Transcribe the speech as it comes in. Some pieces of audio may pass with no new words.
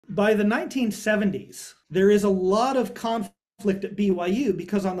by the 1970s, there is a lot of conflict at BYU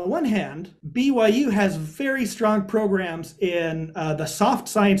because on the one hand, BYU has very strong programs in the soft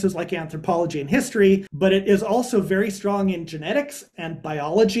sciences like anthropology and history, but it is also very strong in genetics and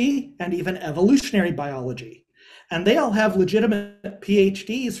biology and even evolutionary biology. And they all have legitimate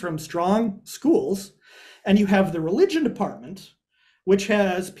PhDs from strong schools. And you have the religion department, which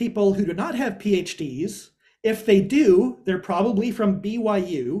has people who do not have PhDs. If they do, they're probably from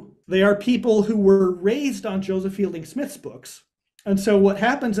BYU. They are people who were raised on Joseph Fielding Smith's books. And so what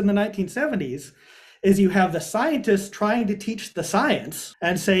happens in the 1970s is you have the scientists trying to teach the science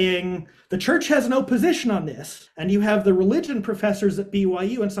and saying, the church has no position on this. And you have the religion professors at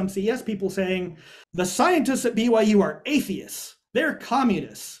BYU and some CES people saying, the scientists at BYU are atheists. They're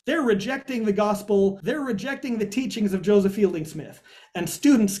communists. They're rejecting the gospel. They're rejecting the teachings of Joseph Fielding Smith. And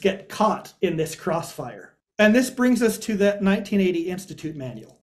students get caught in this crossfire. And this brings us to that 1980 Institute manual.